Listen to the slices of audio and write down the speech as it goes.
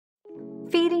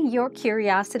feeding your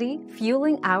curiosity,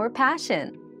 fueling our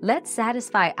passion. Let's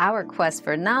satisfy our quest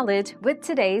for knowledge with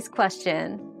today's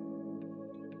question.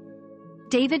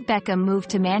 David Beckham moved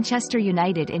to Manchester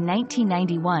United in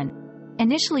 1991,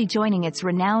 initially joining its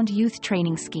renowned youth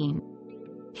training scheme.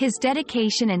 His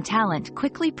dedication and talent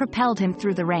quickly propelled him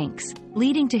through the ranks,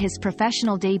 leading to his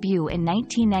professional debut in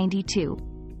 1992.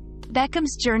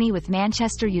 Beckham's journey with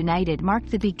Manchester United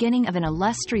marked the beginning of an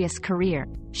illustrious career,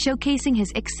 showcasing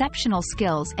his exceptional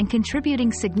skills and contributing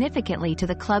significantly to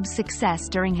the club's success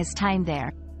during his time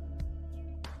there.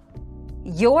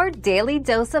 Your daily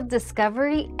dose of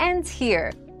discovery ends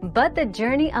here, but the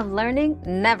journey of learning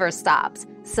never stops.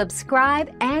 Subscribe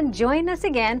and join us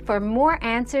again for more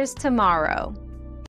answers tomorrow.